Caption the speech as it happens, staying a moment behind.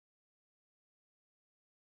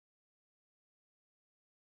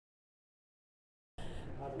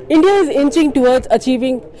India is inching towards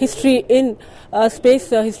achieving history in space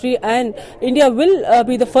history, and India will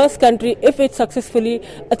be the first country if it successfully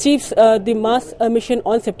achieves the Mars mission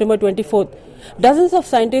on September 24th. Dozens of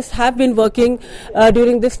scientists have been working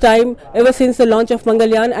during this time ever since the launch of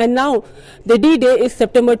Mangalyaan, and now the D-Day is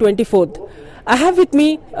September 24th. I have with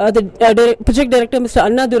me the project director, Mr.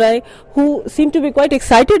 Annadurai, who seemed to be quite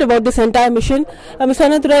excited about this entire mission. Mr.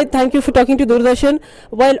 Annadurai, thank you for talking to Doordarshan.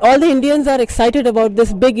 While all the Indians are excited about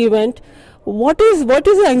this big event, what is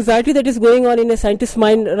the anxiety that is going on in a scientist's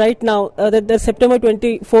mind right now that the September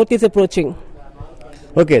 24th is approaching?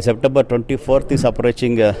 Okay, September 24th is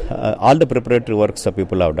approaching. All the preparatory works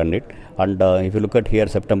people have done it, and if you look at here,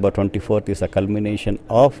 September 24th is a culmination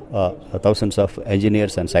of thousands of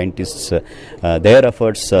engineers and scientists, their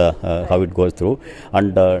efforts, how it goes through,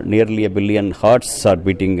 and nearly 1 billion hearts are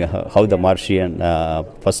beating how the Martian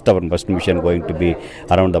first mission going to be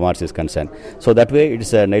around the Mars is concerned. So that way it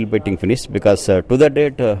is a nail-biting finish, because to the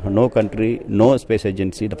date no country, no space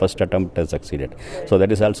agency, the first attempt has succeeded. So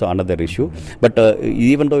that is also another issue, but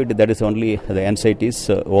even though that is only the anxieties,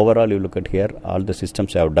 overall you look at here, all the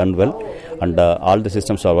systems have done well, and all the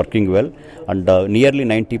systems are working well, and nearly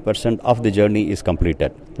 90% of the journey is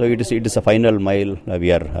completed. So it is a final mile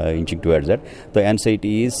we are inching towards that. The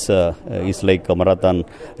anxiety is like a marathon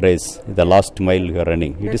race, the last mile you are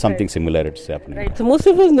running. It is something similar it's happening. Right. So most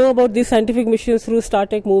of us know about these scientific missions through Star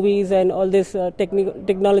Trek movies and all this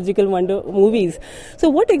technological wonder movies. So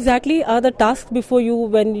what exactly are the tasks before you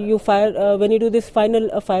when you fire when you do this final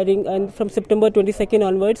firing, and from September 22nd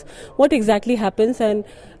onwards, what exactly happens, and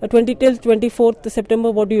 20 till 24th September,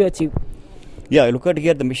 what do you achieve? Yeah, look at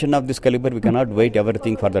here, the mission of this caliber, we cannot wait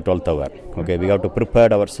everything for the 12th hour. Okay, we have to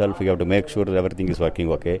prepare ourselves, we have to make sure that everything is working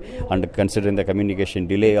okay. And considering the communication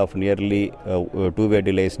delay of nearly two-way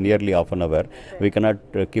delays, nearly half an hour, we cannot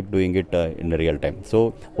keep doing it in real time.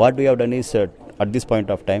 So what we have done is, at this point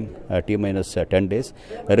of time, T-10 days,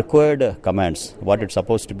 required commands, what it's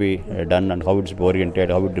supposed to be done and how it's oriented,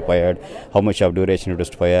 how it's required, how much of duration it is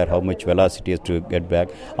to fire, how much velocity is to get back.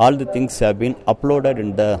 All the things have been uploaded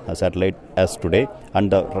in the satellite as today, and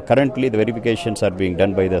currently the verifications are being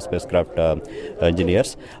done by the spacecraft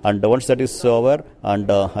engineers. And once that is over, and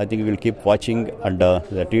I think we will keep watching, and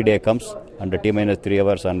the T-Day comes, and T-3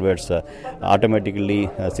 hours onwards, automatically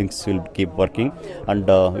things will keep working, and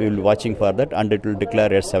we will be watching for that, and it will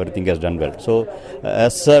declare yes, everything has done well. So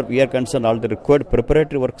as we are concerned, all the required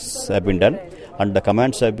preparatory works have been done, and the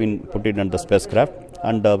commands have been put in on the spacecraft,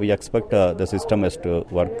 and we expect the system has to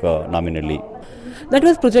work nominally. That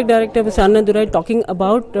was Project Director Mr. Annadurai talking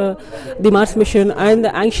about the Mars mission and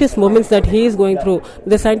the anxious moments that he is going through.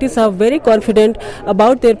 The scientists are very confident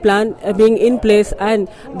about their plan being in place, and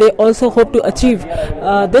they also hope to achieve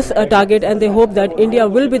this target, and they hope that India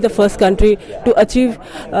will be the first country to achieve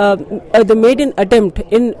the maiden attempt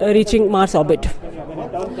in reaching Mars orbit.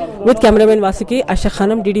 With cameraman Vasuki, Asha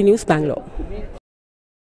Khanam, DD News, Bangalore.